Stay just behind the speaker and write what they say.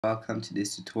Welcome to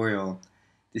this tutorial.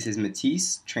 This is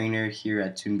Matisse, trainer here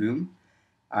at Toon.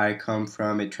 I come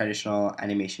from a traditional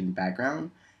animation background,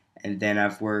 and then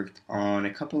I've worked on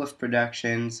a couple of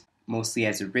productions, mostly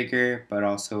as a rigger, but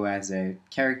also as a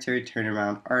character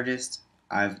turnaround artist.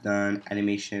 I've done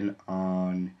animation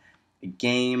on a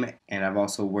game, and I've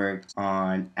also worked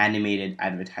on animated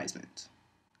advertisement.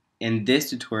 In this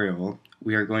tutorial,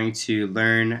 we are going to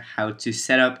learn how to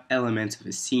set up elements of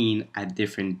a scene at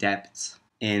different depths.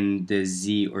 In the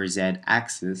Z or Z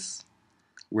axis,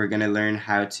 we're going to learn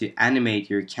how to animate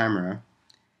your camera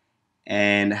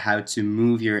and how to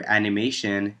move your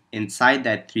animation inside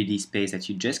that 3D space that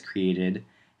you just created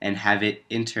and have it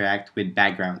interact with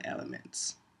background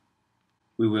elements.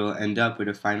 We will end up with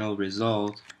a final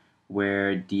result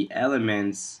where the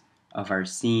elements of our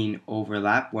scene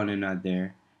overlap one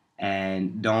another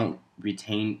and don't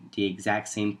retain the exact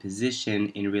same position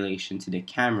in relation to the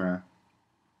camera,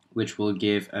 which will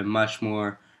give a much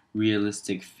more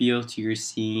realistic feel to your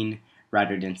scene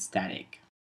rather than static.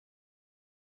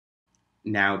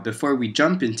 Now, before we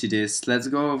jump into this, let's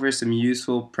go over some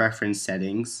useful preference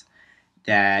settings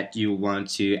that you want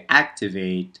to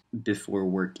activate before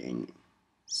working.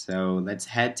 So let's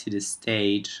head to the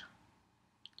stage,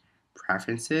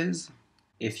 Preferences.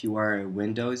 If you are a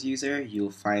Windows user,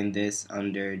 you'll find this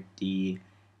under the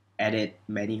Edit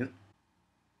menu.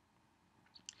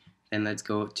 Then let's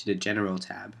go to the General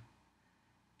tab.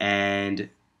 And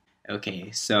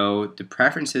okay, so the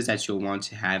preferences that you'll want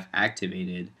to have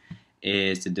activated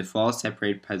is the default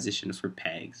separate position for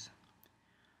pegs.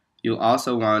 You'll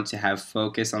also want to have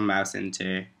focus on mouse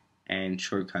enter and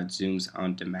shortcut zooms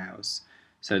on the mouse.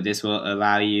 So this will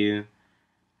allow you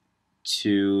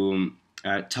to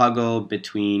toggle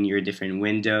between your different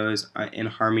windows in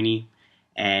Harmony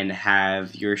and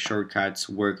have your shortcuts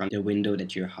work on the window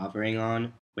that you're hovering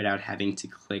on without having to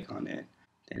click on it.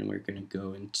 Then we're going to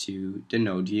go into the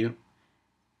node view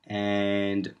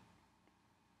and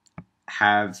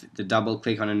have the double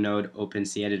click on a node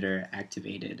opens the editor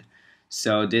activated.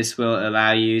 So this will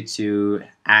allow you to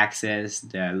access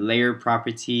the layer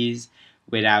properties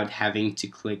without having to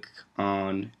click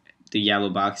on the yellow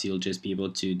box. You'll just be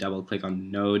able to double click on the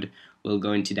node. We'll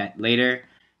go into that later.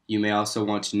 You may also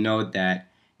want to note that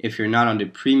if you're not on the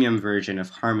premium version of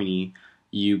Harmony,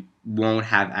 you won't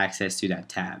have access to that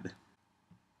tab.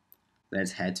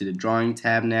 Let's head to the drawing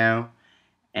tab now,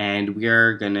 and we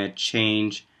are gonna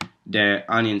change the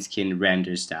onion skin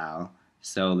render style.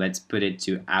 So let's put it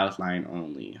to outline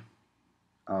only.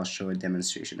 I'll show a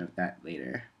demonstration of that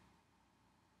later.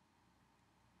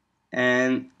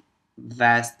 And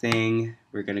last thing,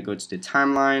 we're gonna go to the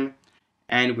timeline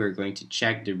and we're going to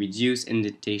check the reduce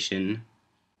indentation,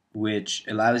 which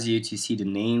allows you to see the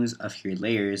names of your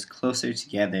layers closer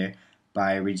together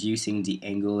by reducing the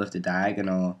angle of the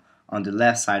diagonal on the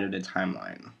left side of the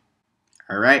timeline.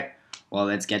 Alright, well,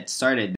 let's get started.